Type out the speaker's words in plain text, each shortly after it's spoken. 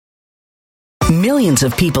Millions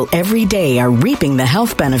of people every day are reaping the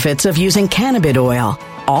health benefits of using cannabis oil,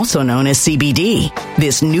 also known as CBD.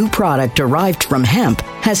 This new product derived from hemp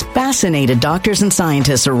has fascinated doctors and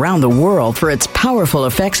scientists around the world for its powerful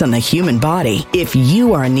effects on the human body. If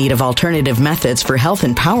you are in need of alternative methods for health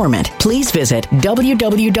empowerment, please visit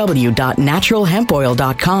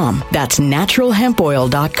www.naturalhempoil.com. That's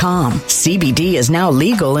naturalhempoil.com. CBD is now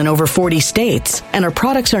legal in over 40 states, and our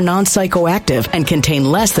products are non-psychoactive and contain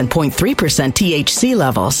less than 0.3% THC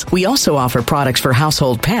levels. We also offer products for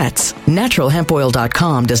household pets.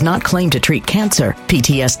 Naturalhempoil.com does not claim to treat cancer,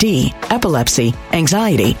 PTSD, epilepsy,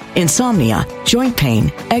 anxiety, insomnia, joint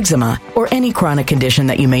pain, eczema, or any chronic condition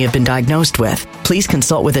that you may have been diagnosed with. Please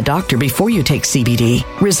consult with a doctor before you take CBD.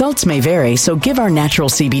 Results may vary, so give our natural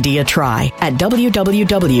CBD a try at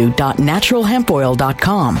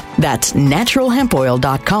www.naturalhempoil.com. That's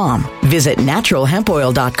naturalhempoil.com. Visit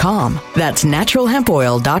naturalhempoil.com. That's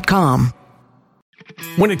naturalhempoil.com.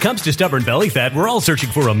 When it comes to stubborn belly fat, we're all searching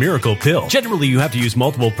for a miracle pill. Generally, you have to use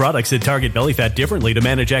multiple products that target belly fat differently to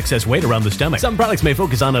manage excess weight around the stomach. Some products may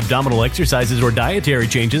focus on abdominal exercises or dietary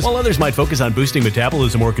changes, while others might focus on boosting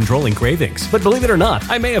metabolism or controlling cravings. But believe it or not,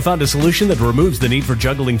 I may have found a solution that removes the need for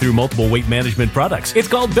juggling through multiple weight management products. It's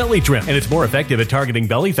called Belly Trim, and it's more effective at targeting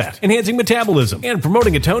belly fat, enhancing metabolism, and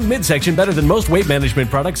promoting a toned midsection better than most weight management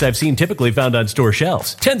products I've seen typically found on store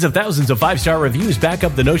shelves. Tens of thousands of 5-star reviews back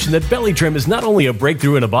up the notion that Belly Trim is not only a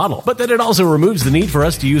breakthrough in a bottle, but that it also removes the need for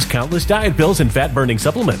us to use countless diet pills and fat-burning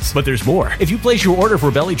supplements. But there's more. If you place your order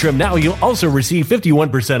for Belly Trim now, you'll also receive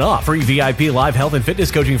 51% off, free VIP live health and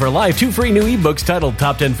fitness coaching for life, 2 free new ebooks titled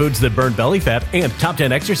Top 10 Foods That Burn Belly Fat and Top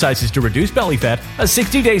 10 Exercises to Reduce Belly Fat, a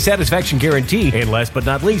 60-day satisfaction guarantee, and last but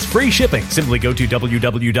not least, free shipping. Simply go to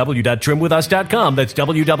www.trimwithus.com. That's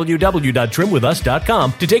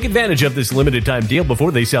www.trimwithus.com to take advantage of this limited time deal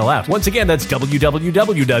before they sell out. Once again, that's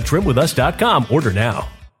www.trimwithus.com. Order now.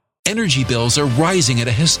 Energy bills are rising at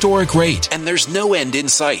a historic rate, and there's no end in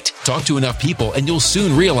sight. Talk to enough people, and you'll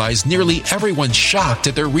soon realize nearly everyone's shocked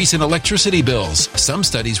at their recent electricity bills. Some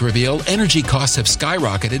studies reveal energy costs have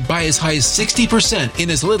skyrocketed by as high as 60%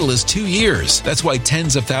 in as little as 2 years. That's why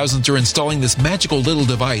tens of thousands are installing this magical little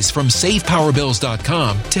device from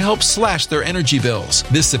SavePowerBills.com to help slash their energy bills.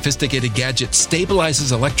 This sophisticated gadget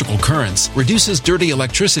stabilizes electrical currents, reduces dirty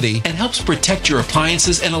electricity, and helps protect your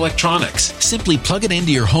appliances and electronics. Simply plug it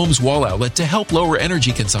into your home's wall outlet to help lower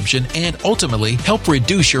energy consumption and ultimately help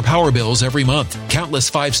reduce your power bills every month.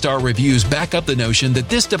 Countless 5-star reviews back up the notion that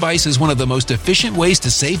this device is one of the most efficient ways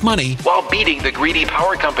to save money while beating the greedy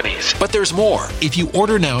power companies. But there's more. If you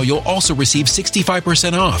order now, you'll also receive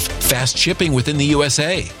 65% off, fast shipping within the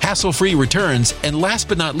USA, hassle-free returns, and last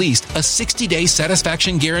but not least, a 60-day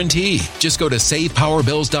satisfaction guarantee. Just go to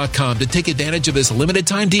SavePowerBills.com to take advantage of this limited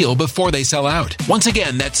time deal before they sell out. Once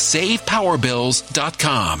again, that's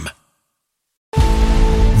SavePowerBills.com.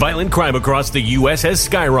 Violent crime across the U.S. has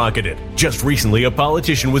skyrocketed. Just recently, a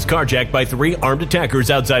politician was carjacked by 3 armed attackers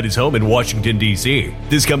outside his home in Washington, D.C.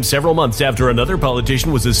 This comes several months after another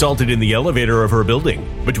politician was assaulted in the elevator of her building.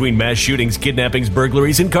 Between mass shootings, kidnappings,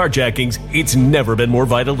 burglaries, and carjackings, it's never been more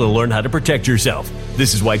vital to learn how to protect yourself.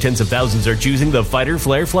 This is why tens of thousands are choosing the Fighter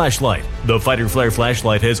Flare flashlight. The Fighter Flare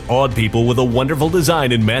flashlight has awed people with a wonderful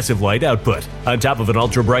design and massive light output. On top of an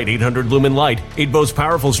ultra-bright 800-lumen light, it boasts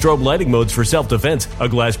powerful strobe lighting modes for self-defense, a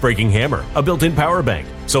glass-breaking hammer, a built-in power bank,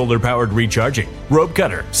 solar-powered recharging, rope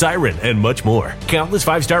cutter, siren, and much more. Countless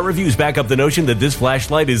 5-star reviews back up the notion that this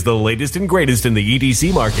flashlight is the latest and greatest in the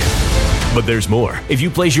EDC market. But there's more. If you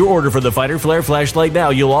place your order for the Fighter Flare flashlight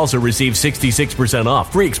now, you'll also receive 66%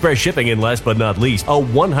 off, free express shipping, and last but not least, a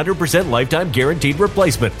 100% lifetime guaranteed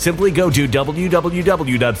replacement. Simply go to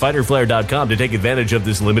www.fighterflare.com to take advantage of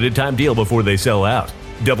this limited time deal before they sell out.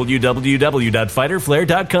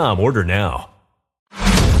 www.fighterflare.com. Order now.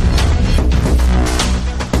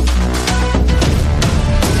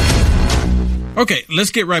 Okay,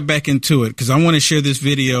 let's get right back into it because I want to share this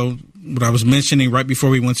video, what I was mentioning right before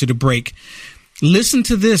we went to the break. Listen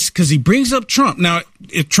to this because he brings up Trump. Now,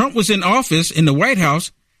 if Trump was in office in the White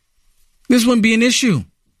House, this wouldn't be an issue.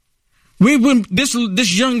 We wouldn't. This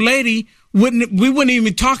young lady wouldn't. We wouldn't even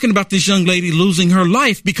be talking about this young lady losing her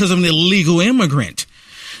life because of an illegal immigrant.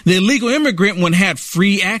 The illegal immigrant one had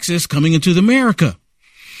free access coming into America.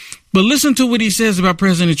 But listen to what he says about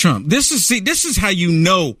President Trump. This is how you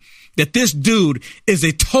know that this dude is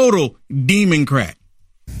a total Democrat.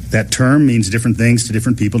 That term means different things to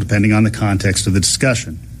different people depending on the context of the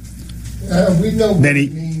discussion. We know what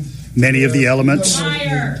it means. Many of the elements.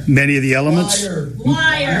 Liar. Many of the elements. Liar.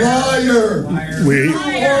 Liar.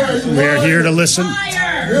 We're here to listen.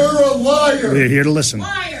 Liar. You're a liar. We're here to listen.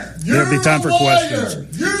 Liar. There'll be time for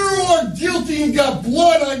questions. You are guilty Epstein got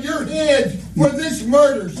blood on your hands for this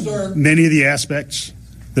murder, sir. Many of the aspects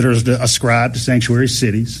that are ascribed to sanctuary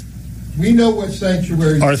cities we know what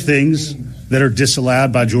sanctuary are things that are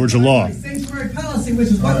disallowed by Georgia law. Sanctuary policy, which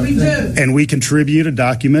is what we do. And we contribute a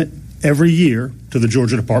document every year to the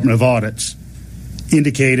Georgia Department of Audits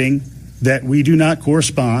indicating that we do not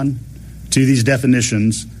correspond to these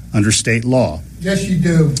definitions under state law. Yes, you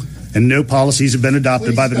do. And no policies have been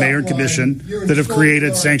adopted by the mayor and commission that have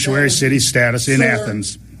created sanctuary city status in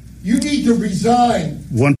Athens. You need to resign.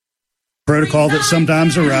 One protocol that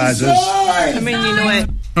sometimes arises. I mean, you know what?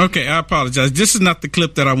 Okay, I apologize. This is not the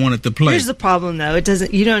clip that I wanted to play. Here's the problem, though.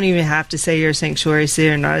 You don't even have to say you're a sanctuary city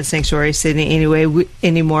or not a sanctuary city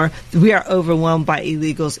anymore. We are overwhelmed by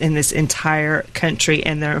illegals in this entire country,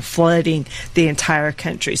 and they're flooding the entire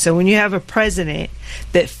country. So when you have a president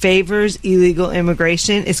that favors illegal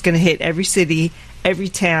immigration, it's going to hit every city, every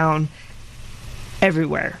town,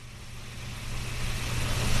 everywhere.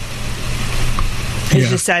 It's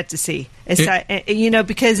just sad to see. It's sad,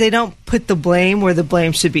 because they don't put the blame where the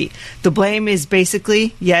blame should be. The blame is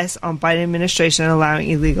basically, yes, on Biden administration allowing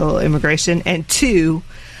illegal immigration, and two,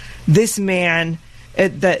 this man,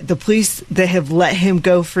 the police that have let him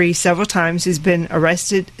go free several times. He's been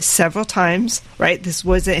arrested several times, right? This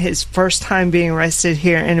wasn't his first time being arrested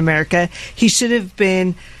here in America. He should have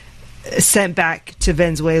been sent back to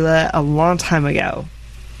Venezuela a long time ago.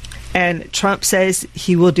 And Trump says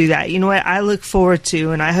he will do that. You know what? I look forward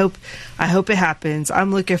to, and I hope it happens.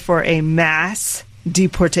 I'm looking for a mass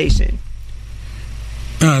deportation.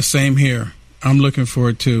 Same here. I'm looking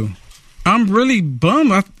for it too. I'm really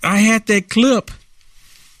bummed. I had that clip,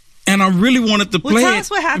 and I really wanted to play tell us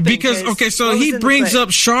what happened, because he brings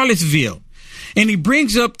up Charlottesville, and he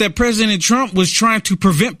brings up that President Trump was trying to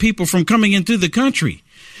prevent people from coming into the country.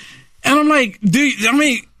 And I'm like,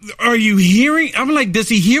 are you hearing? I'm like, does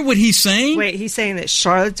he hear what he's saying? Wait, he's saying that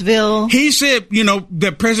Charlottesville? He said,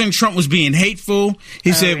 that President Trump was being hateful.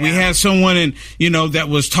 He said we had someone that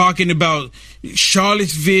was talking about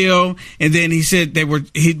Charlottesville, and then he said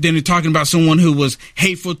they're talking about someone who was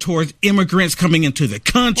hateful towards immigrants coming into the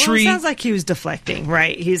country. Well, it sounds like he was deflecting,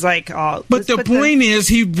 right? He's like, oh. But the point is,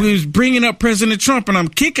 he was bringing up President Trump, and I'm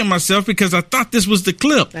kicking myself because I thought this was the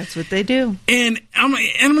clip. That's what they do. And I'm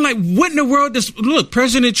like, what in the world? Look,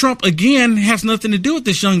 President Trump again has nothing to do with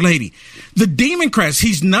this young lady. The Democrats,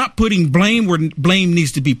 he's not putting blame where blame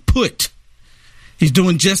needs to be put. He's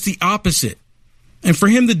doing just the opposite. And for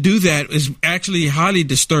him to do that is actually highly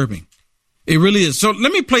disturbing. It really is. So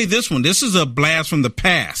let me play this one. This is a blast from the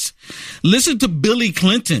past. Listen to Billy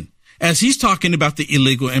Clinton as he's talking about the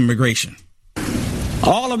illegal immigration.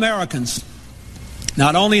 All Americans,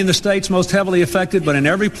 not only in the states most heavily affected, but in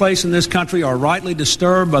every place in this country, are rightly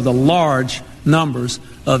disturbed by the large numbers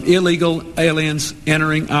of illegal aliens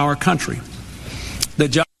entering our country. The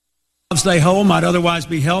jobs they hold might otherwise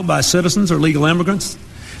be held by citizens or legal immigrants.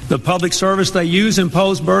 The public service they use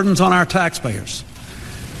impose burdens on our taxpayers.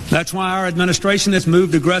 That's why our administration has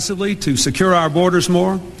moved aggressively to secure our borders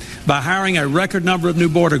more, by hiring a record number of new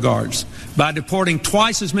border guards, by deporting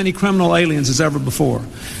twice as many criminal aliens as ever before,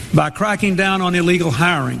 by cracking down on illegal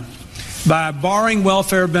hiring, by barring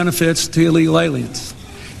welfare benefits to illegal aliens.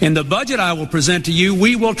 In the budget I will present to you,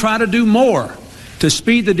 we will try to do more to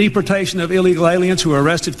speed the deportation of illegal aliens who are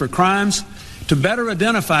arrested for crimes, to better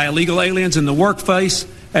identify illegal aliens in the workplace,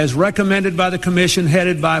 as recommended by the commission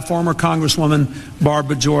headed by former Congresswoman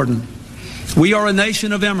Barbara Jordan. We are a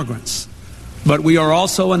nation of immigrants, but we are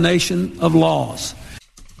also a nation of laws.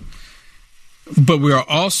 But we are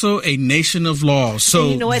also a nation of laws.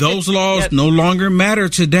 So those laws no longer matter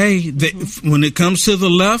today. When it comes to the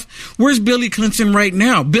left, where's Billy Clinton right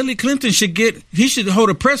now? Billy Clinton should hold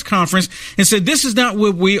a press conference and say, this is not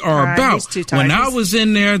what we are about. When I was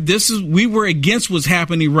in there, we were against what's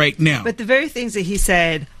happening right now. But the very things that he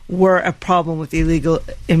said were a problem with illegal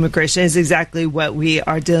immigration is exactly what we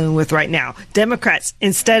are dealing with right now. Democrats,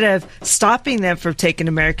 instead of stopping them from taking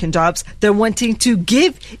American jobs, they're wanting to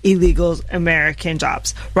give illegals American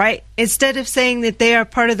jobs, right? Instead of saying that they are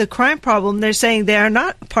part of the crime problem, they're saying they are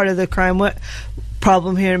not part of the crime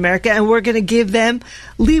problem here in America, and we're going to give them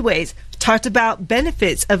leeways. Talked about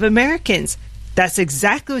benefits of Americans. That's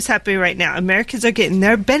exactly what's happening right now. Americans are getting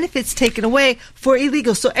their benefits taken away for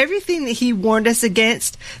illegals. So everything that he warned us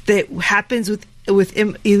against that happens with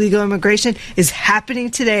illegal immigration is happening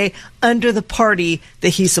today under the party that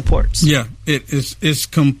he supports. Yeah, it's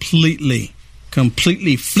completely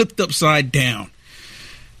flipped upside down.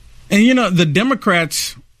 And, the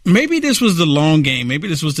Democrats, maybe this was the long game. Maybe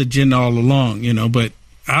this was the agenda all along, but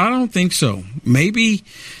I don't think so. Maybe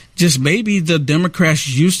just maybe the Democrats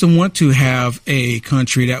used to want to have a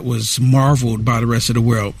country that was marveled by the rest of the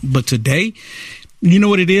world. But today, you know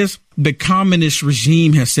what it is? The communist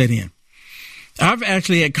regime has set in. I've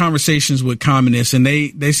actually had conversations with communists, and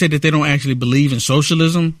they say that they don't actually believe in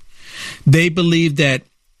socialism. They believe that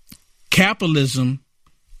capitalism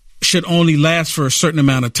should only last for a certain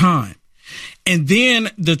amount of time. And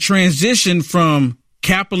then the transition from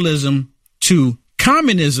capitalism to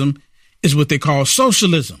communism is what they call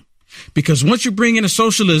socialism. Because once you bring in a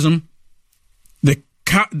socialism, the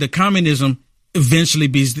communism eventually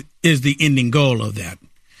is the ending goal of that.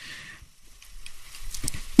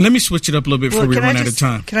 Let me switch it up a little bit before we run out of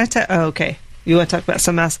time. Can I oh, okay. You want to talk about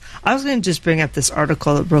something else? I was going to just bring up this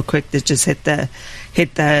article real quick that just hit the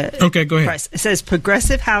okay, go ahead. Price. It says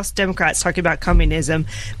progressive House Democrats talking about communism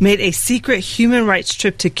made a secret human rights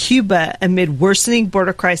trip to Cuba amid worsening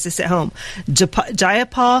border crisis at home.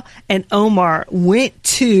 Jayapal and Omar went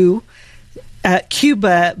to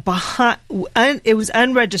Cuba it was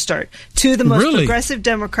unregistered. Two of the most progressive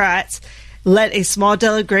Democrats led a small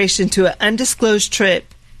delegation to an undisclosed trip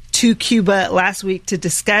to Cuba last week to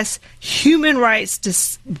discuss human rights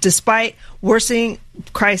despite worsening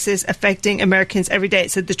crisis affecting Americans every day.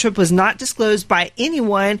 It said the trip was not disclosed by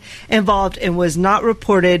anyone involved and was not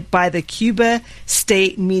reported by the Cuba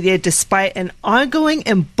state media despite an ongoing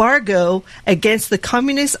embargo against the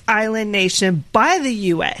communist island nation by the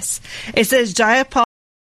U.S. It says Jayapal.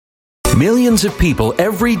 Millions of people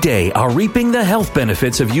every day are reaping the health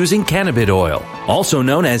benefits of using cannabis oil, also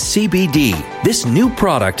known as CBD. This new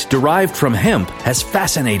product derived from hemp has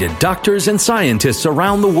fascinated doctors and scientists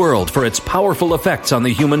around the world for its powerful effects on the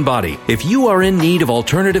human body. If you are in need of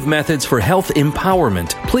alternative methods for health empowerment,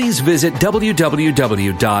 please visit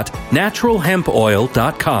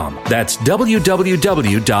www.naturalhempoil.com. That's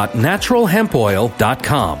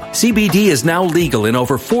www.naturalhempoil.com. CBD is now legal in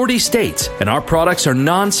over 40 states, and our products are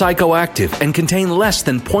non-psychoactive and contain less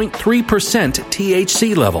than 0.3%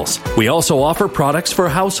 THC levels. We also offer products for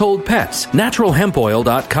household pets.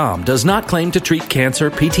 NaturalHempOil.com does not claim to treat cancer,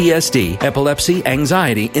 PTSD, epilepsy,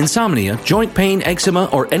 anxiety, insomnia, joint pain, eczema,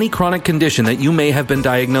 or any chronic condition that you may have been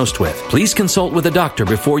diagnosed with. Please consult with a doctor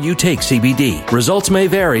before you take CBD. Results may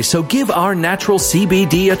vary, so give our natural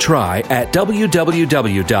CBD a try at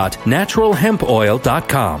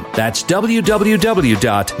www.naturalhempoil.com. That's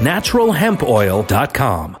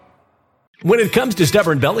www.naturalhempoil.com. When it comes to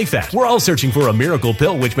stubborn belly fat, we're all searching for a miracle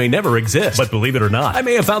pill which may never exist. But believe it or not, I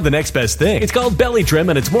may have found the next best thing. It's called Belly Trim,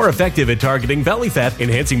 and it's more effective at targeting belly fat,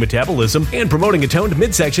 enhancing metabolism, and promoting a toned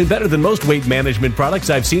midsection better than most weight management products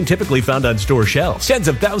I've seen typically found on store shelves. Tens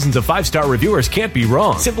of thousands of 5-star reviewers can't be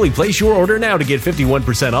wrong. Simply place your order now to get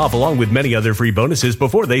 51% off along with many other free bonuses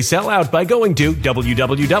before they sell out by going to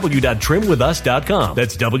www.trimwithus.com.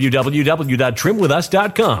 That's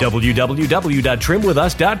www.trimwithus.com.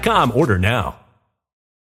 www.trimwithus.com. Order now.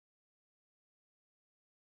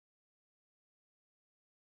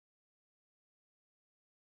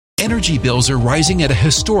 Energy bills are rising at a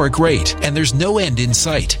historic rate, and there's no end in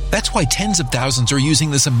sight. That's why tens of thousands are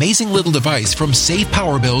using this amazing little device from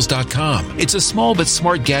SavePowerBills.com. It's a small but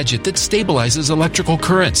smart gadget that stabilizes electrical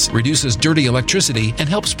currents, reduces dirty electricity, and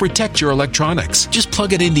helps protect your electronics. Just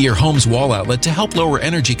plug it into your home's wall outlet to help lower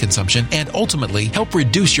energy consumption and ultimately help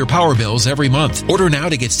reduce your power bills every month. Order now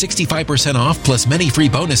to get 65% off plus many free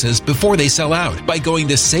bonuses before they sell out by going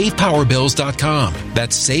to SavePowerBills.com.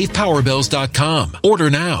 That's SavePowerBills.com.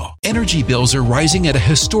 Order now. Energy bills are rising at a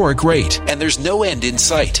historic rate, and there's no end in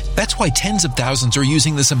sight. That's why tens of thousands are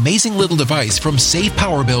using this amazing little device from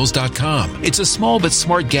SavePowerBills.com. It's a small but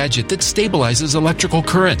smart gadget that stabilizes electrical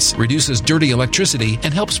currents, reduces dirty electricity,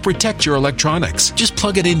 and helps protect your electronics. Just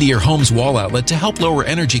plug it into your home's wall outlet to help lower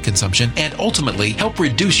energy consumption and ultimately help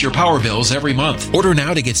reduce your power bills every month. Order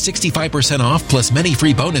now to get 65% off plus many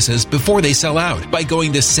free bonuses before they sell out by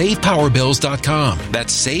going to SavePowerBills.com.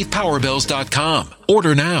 That's SavePowerBills.com.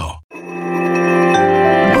 Order now.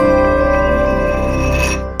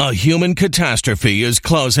 A human catastrophe is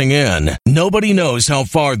closing in. Nobody knows how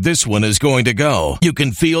far this one is going to go. You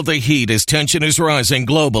can feel the heat as tension is rising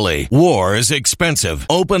globally. War is expensive.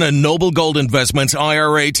 Open a Noble Gold Investments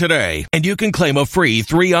IRA today, and you can claim a free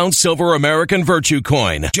 3-ounce silver American Virtue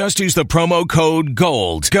coin. Just use the promo code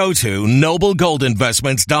GOLD. Go to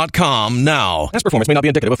noblegoldinvestments.com now. Past performance may not be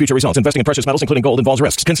indicative of future results. Investing in precious metals, including gold, involves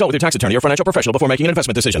risks. Consult with your tax attorney or financial professional before making an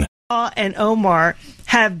investment decision. and Omar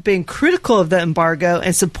have been critical of the embargo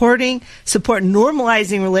and support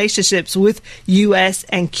normalizing relationships with U.S.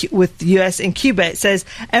 and Cuba. It says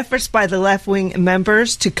efforts by the left-wing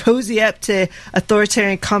members to cozy up to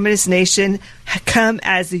authoritarian communist nation come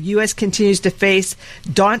as the U.S. continues to face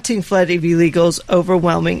daunting flood of illegals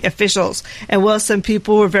overwhelming officials. And while some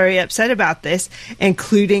people were very upset about this,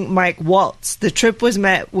 including Mike Waltz, the trip was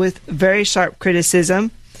met with very sharp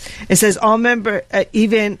criticism. It says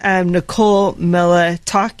even Nicole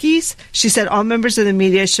Melatakis, she said all members of the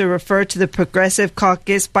media should refer to the Progressive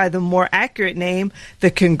Caucus by the more accurate name, the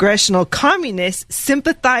Congressional Communist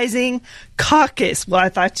Sympathizing Caucus. Well, I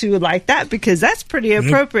thought you would like that because that's pretty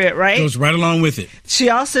appropriate, right? Goes right along with it. She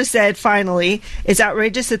also said, finally, it's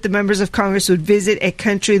outrageous that the members of Congress would visit a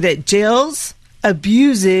country that jails,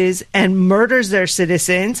 abuses, and murders their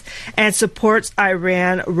citizens and supports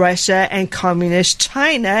Iran, Russia, and communist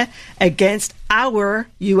China against our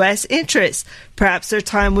U.S. interests. Perhaps their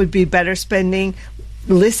time would be better spending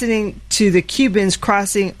listening to the Cubans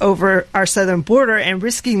crossing over our southern border and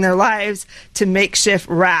risking their lives to makeshift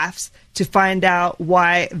rafts to find out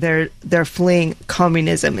why they're fleeing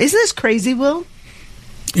communism. Isn't this crazy, Will?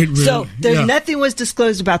 It really, so nothing was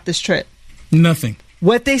disclosed about this trip. Nothing.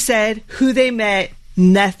 What they said, who they met,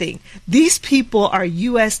 nothing. These people are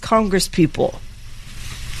U.S. Congress people.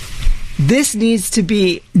 This needs to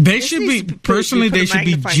be... They should be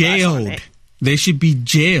jailed. They should be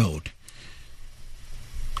jailed.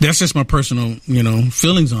 That's just my personal,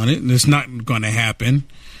 feelings on it. It's not going to happen,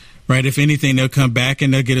 right? If anything, they'll come back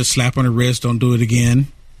and they'll get a slap on the wrist. Don't do it again.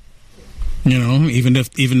 Even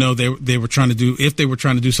though they were trying to do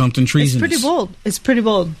something treasonous. It's pretty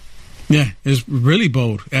bold. Yeah, it's really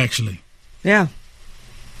bold, actually. Yeah.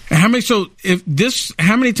 How many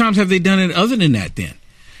times have they done it other than that then?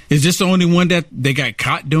 Is this the only one that they got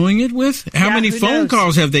caught doing it with? How many phone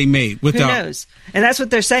calls have they made without? Who knows? And that's what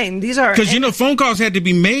they're saying. These are because phone calls had to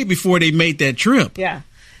be made before they made that trip. Yeah.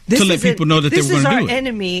 To let people know that they were going to do it. This is our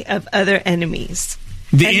enemy of other enemies.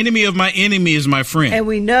 The enemy of my enemy is my friend. And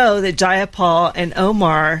we know that Jayapal and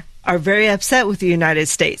Omar are very upset with the United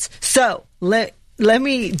States. So let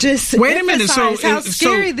me just emphasize how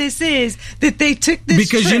scary this is that they took this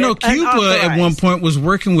because trip Cuba at one point was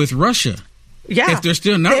working with Russia. Yeah, if they're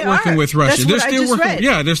still not working with Russia, they're still working.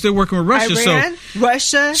 Yeah, they're still working with Russia. Iran,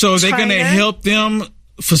 Russia. So they're going to help them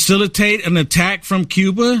facilitate an attack from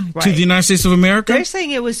Cuba to the United States of America. They're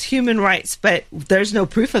saying it was human rights, but there's no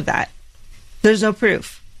proof of that. There's no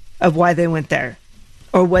proof of why they went there,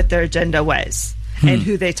 or what their agenda was, and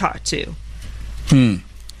who they talked to.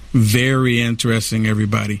 Very interesting,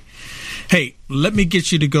 everybody. Hey, let me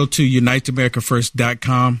get you to go to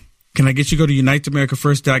UniteAmericaFirst.com. Can I get you to go to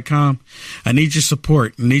UniteAmericaFirst.com? I need your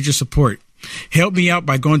support. Help me out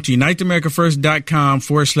by going to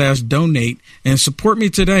UniteAmericaFirst.com/donate and support me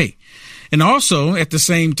today. And also, at the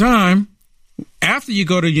same time, after you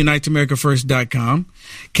go to UniteAmericaFirst.com,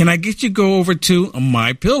 can I get you to go over to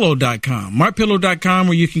MyPillow.com? MyPillow.com,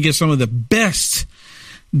 where you can get some of the best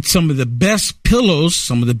pillows,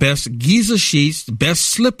 some of the best Giza sheets, the best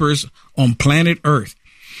slippers on planet Earth.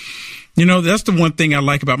 That's the one thing I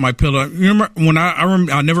like about My Pillow. Remember when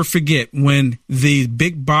I'll never forget when the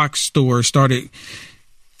big box store started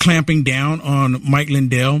clamping down on Mike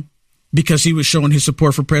Lindell because he was showing his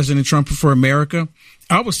support for President Trump for America.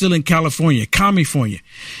 I was still in California,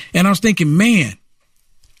 and I was thinking, man,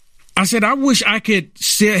 I said, I wish I could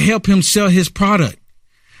help him sell his product.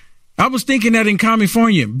 I was thinking that in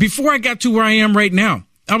California before I got to where I am right now.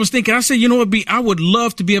 I was thinking, I said, I would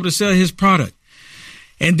love to be able to sell his product.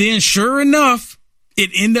 And then sure enough,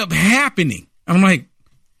 it ended up happening. I'm like,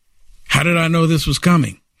 how did I know this was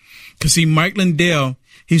coming? Because see, Mike Lindell,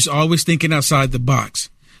 he's always thinking outside the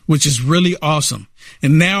box, which is really awesome.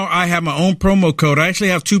 And now I have my own promo code. I actually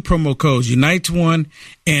have 2 promo codes, Unite One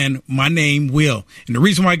and my name, Will. And the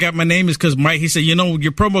reason why I got my name is because Mike, he said,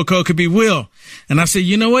 your promo code could be Will. And I said,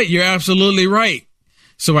 you know what? You're absolutely right.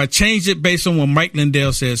 So I changed it based on what Mike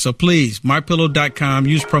Lindell said. So please, mypillow.com,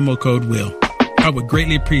 use promo code Will. I would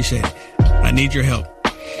greatly appreciate it. I need your help.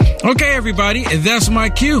 Okay, everybody, that's my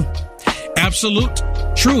cue. Absolute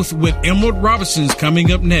Truth with Emerald Robinson's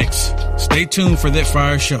coming up next. Stay tuned for that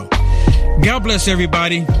fire show. God bless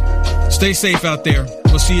everybody. Stay safe out there.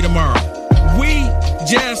 We'll see you tomorrow. We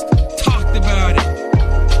just talked about it.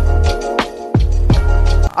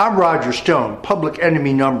 I'm Roger Stone, public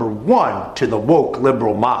enemy number one to the woke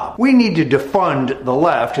liberal mob. We need to defund the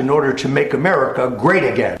left in order to make America great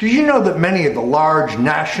again. Did you know that many of the large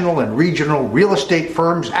national and regional real estate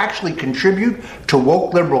firms actually contribute to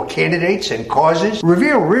woke liberal candidates and causes?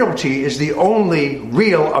 Revere Realty is the only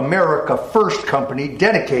real America First company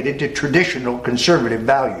dedicated to traditional conservative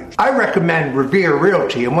values. I recommend Revere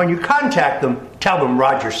Realty, and when you contact them, tell them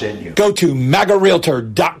Roger sent you. Go to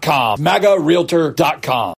MAGARealtor.com.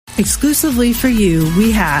 MAGARealtor.com. Exclusively for you,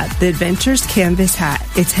 we have the Adventures Canvas Hat.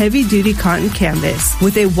 It's heavy-duty cotton canvas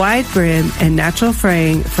with a wide brim and natural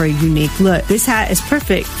fraying for a unique look. This hat is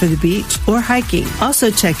perfect for the beach or hiking.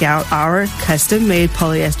 Also check out our custom-made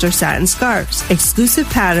polyester satin scarves. Exclusive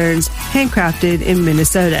patterns, handcrafted in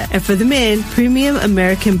Minnesota. And for the men, premium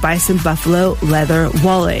American Bison Buffalo leather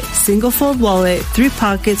wallet. Single-fold wallet, 3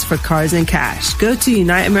 pockets for cards and cash. Go to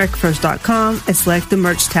UniteAmericaFirst.com and select the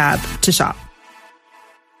merch tab to shop.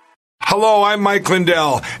 Hello, I'm Mike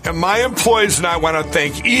Lindell, and my employees and I want to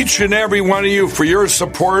thank each and every one of you for your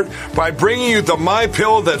support by bringing you the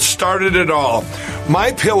MyPillow that started it all.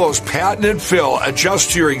 MyPillow's patented fill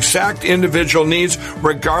adjusts to your exact individual needs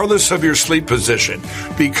regardless of your sleep position.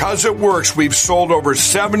 Because it works, we've sold over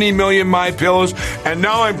 70 million MyPillows, and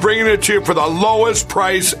now I'm bringing it to you for the lowest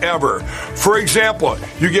price ever. For example,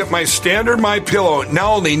 you get my standard MyPillow,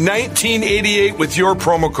 now only $19.88 with your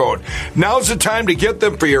promo code. Now's the time to get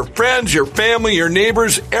them for your friends, your family, your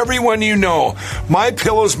neighbors, everyone you know. My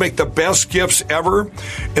pillows make the best gifts ever.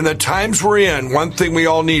 In the times we're in, one thing we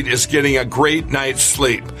all need is getting a great night's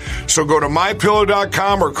sleep. So go to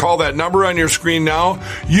MyPillow.com or call that number on your screen now.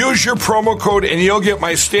 Use your promo code and you'll get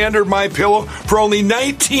my standard MyPillow for only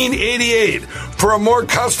 $19.88. For a more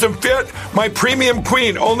custom fit, my Premium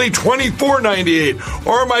Queen, only $24.98.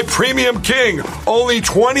 Or my Premium King, only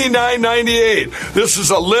 $29.98. This is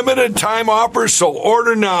a limited time offer, so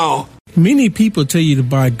order now. Many people tell you to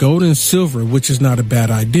buy gold and silver, which is not a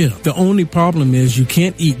bad idea. The only problem is you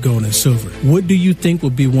can't eat gold and silver. What do you think will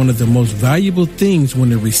be one of the most valuable things when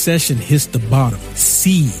the recession hits the bottom?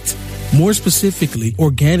 Seeds. More specifically,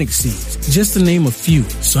 organic seeds. Just to name a few: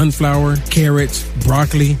 sunflower, carrots,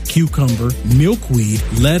 broccoli, cucumber, milkweed,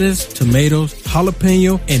 lettuce, tomatoes,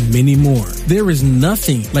 jalapeno, and many more. There is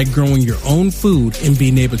nothing like growing your own food and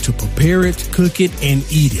being able to prepare it, cook it, and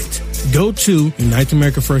eat it. Go to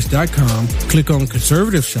UniteAmericaFirst.com, click on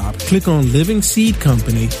Conservative Shop, click on Living Seed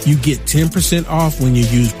Company. You get 10% off when you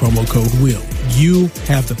use promo code WILL. You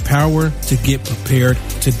have the power to get prepared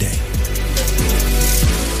today.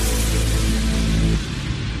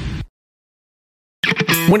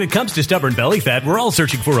 When it comes to stubborn belly fat, we're all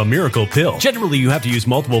searching for a miracle pill. Generally, you have to use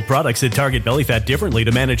multiple products that target belly fat differently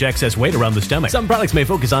to manage excess weight around the stomach. Some products may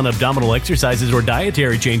focus on abdominal exercises or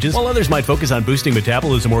dietary changes, while others might focus on boosting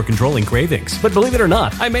metabolism or controlling cravings. But believe it or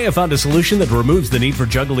not, I may have found a solution that removes the need for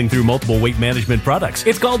juggling through multiple weight management products.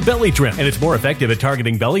 It's called Belly Trim, and it's more effective at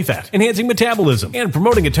targeting belly fat, enhancing metabolism, and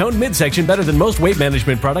promoting a toned midsection better than most weight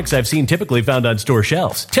management products I've seen typically found on store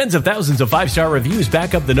shelves. Tens of thousands of 5-star reviews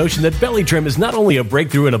back up the notion that Belly Trim is not only a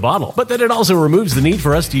breakthrough in a bottle, but that it also removes the need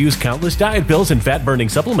for us to use countless diet pills and fat-burning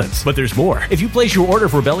supplements. But there's more. If you place your order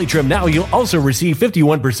for Belly Trim now, you'll also receive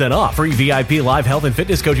 51% off, free VIP live health and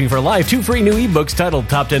fitness coaching for life, 2 free new ebooks titled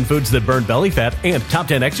Top 10 Foods That Burn Belly Fat and Top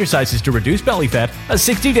 10 Exercises to Reduce Belly Fat, a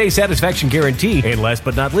 60-day satisfaction guarantee, and last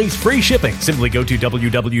but not least, free shipping. Simply go to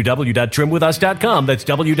www.trimwithus.com. That's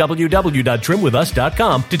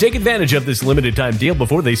www.trimwithus.com to take advantage of this limited time deal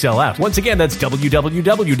before they sell out. Once again, that's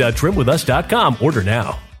www.trimwithus.com. Order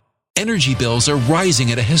now. Energy bills are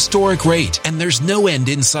rising at a historic rate, and there's no end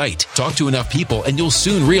in sight. Talk to enough people, and you'll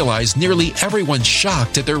soon realize nearly everyone's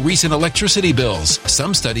shocked at their recent electricity bills.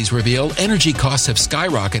 Some studies reveal energy costs have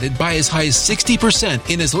skyrocketed by as high as 60%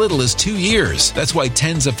 in as little as 2 years. That's why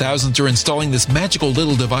tens of thousands are installing this magical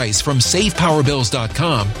little device from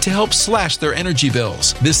SavePowerBills.com to help slash their energy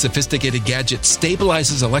bills. This sophisticated gadget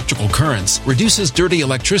stabilizes electrical currents, reduces dirty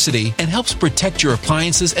electricity, and helps protect your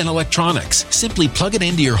appliances and electronics. Simply plug it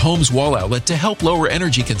into your home's wall outlet to help lower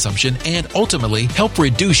energy consumption and ultimately help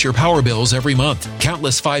reduce your power bills every month.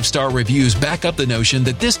 Countless 5-star reviews back up the notion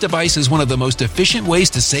that this device is one of the most efficient ways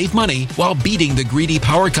to save money while beating the greedy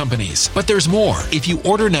power companies. But there's more. If you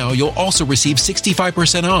order now, you'll also receive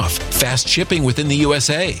 65% off, fast shipping within the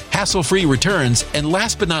USA, hassle-free returns, and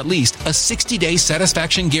last but not least, a 60-day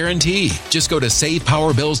satisfaction guarantee. Just go to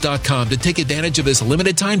SavePowerBills.com to take advantage of this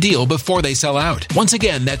limited time deal before they sell out. Once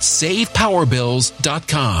again, that's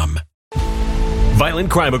SavePowerBills.com.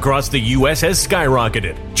 Violent crime across the U.S. has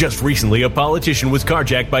skyrocketed. Just recently, a politician was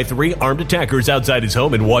carjacked by 3 armed attackers outside his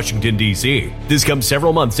home in Washington, D.C. This comes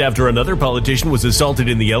several months after another politician was assaulted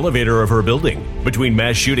in the elevator of her building. Between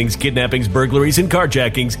mass shootings, kidnappings, burglaries, and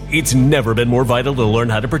carjackings, it's never been more vital to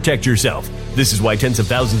learn how to protect yourself. This is why tens of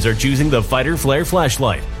thousands are choosing the Fighter Flare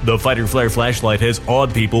flashlight. The Fighter Flare flashlight has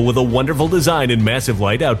awed people with a wonderful design and massive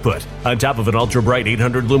light output. On top of an ultra-bright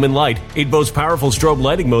 800-lumen light, it boasts powerful strobe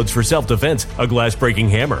lighting modes for self-defense, a glass-breaking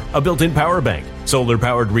hammer, a built-in power bank,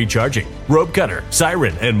 solar-powered recharging, rope cutter,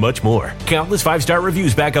 siren, and much more. Countless 5-star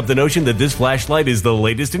reviews back up the notion that this flashlight is the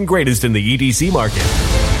latest and greatest in the EDC market.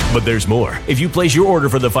 But there's more. If you place your order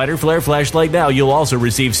for the Fighter Flare flashlight now, you'll also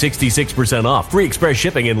receive 66% off, free express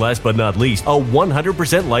shipping, and last but not least, a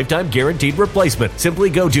 100% lifetime guaranteed replacement. Simply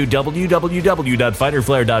go to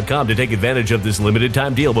www.fighterflare.com to take advantage of this limited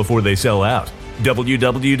time deal before they sell out.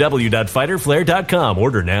 www.fighterflare.com.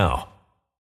 Order now.